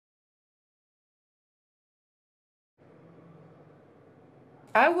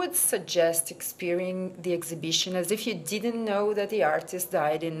I would suggest experiencing the exhibition as if you didn't know that the artist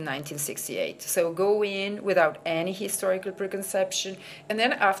died in 1968. So go in without any historical preconception, and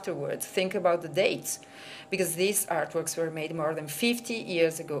then afterwards think about the dates, because these artworks were made more than 50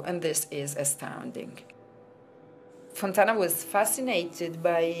 years ago, and this is astounding. Fontana was fascinated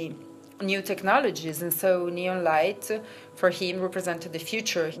by new technologies, and so neon light for him represented the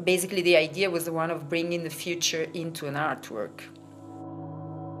future. Basically, the idea was the one of bringing the future into an artwork.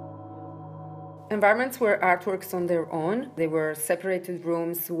 Environments were artworks on their own. They were separated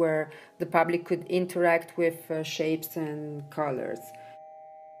rooms where the public could interact with shapes and colors.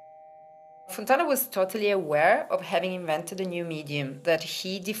 Fontana was totally aware of having invented a new medium that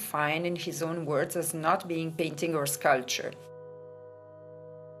he defined in his own words as not being painting or sculpture.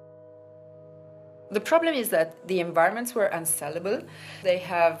 The problem is that the environments were unsellable. They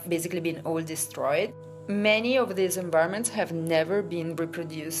have basically been all destroyed. Many of these environments have never been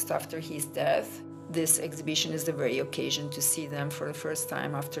reproduced after his death. This exhibition is the very occasion to see them for the first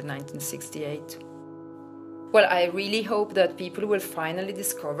time after 1968. Well, I really hope that people will finally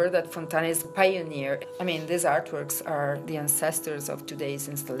discover that Fontana is a pioneer. I mean, these artworks are the ancestors of today's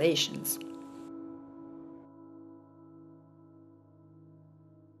installations.